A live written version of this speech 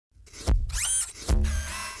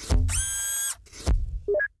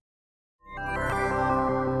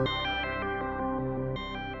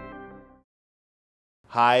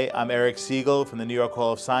Hi, I'm Eric Siegel from the New York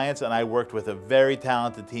Hall of Science, and I worked with a very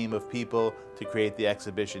talented team of people to create the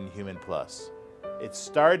exhibition Human Plus. It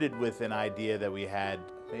started with an idea that we had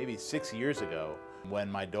maybe 6 years ago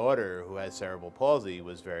when my daughter, who has cerebral palsy,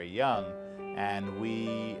 was very young, and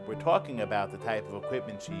we were talking about the type of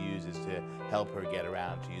equipment she uses to help her get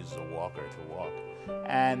around. She uses a walker to walk.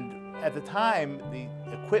 And at the time, the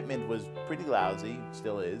equipment was pretty lousy,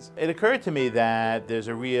 still is. It occurred to me that there's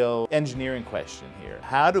a real engineering question here.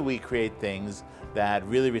 How do we create things that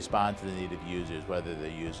really respond to the need of users, whether they're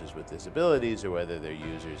users with disabilities or whether they're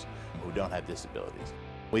users who don't have disabilities?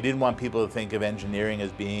 We didn't want people to think of engineering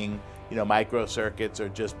as being, microcircuits or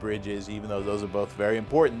just bridges, even though those are both very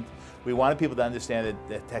important. We wanted people to understand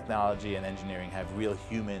that technology and engineering have real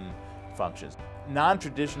human functions.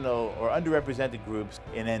 Non-traditional or underrepresented groups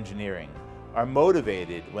in engineering are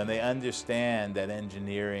motivated when they understand that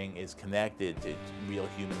engineering is connected to real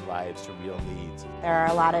human lives, to real needs. There are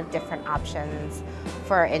a lot of different options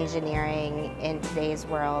for engineering in today's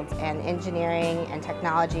world, and engineering and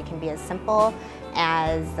technology can be as simple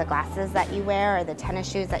as the glasses that you wear or the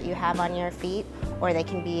tennis shoes that you have on your feet, or they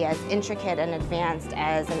can be as intricate and advanced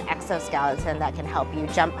as an exoskeleton that can help you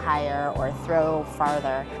jump higher or throw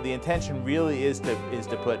farther. The intention really is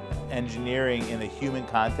to put engineering in a human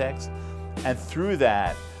context, and through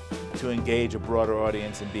that to engage a broader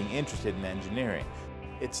audience in being interested in engineering.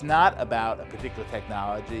 It's not about a particular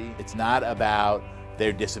technology, it's not about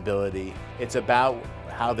their disability, it's about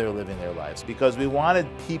how they're living their lives, because we wanted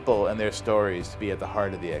people and their stories to be at the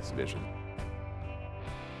heart of the exhibition.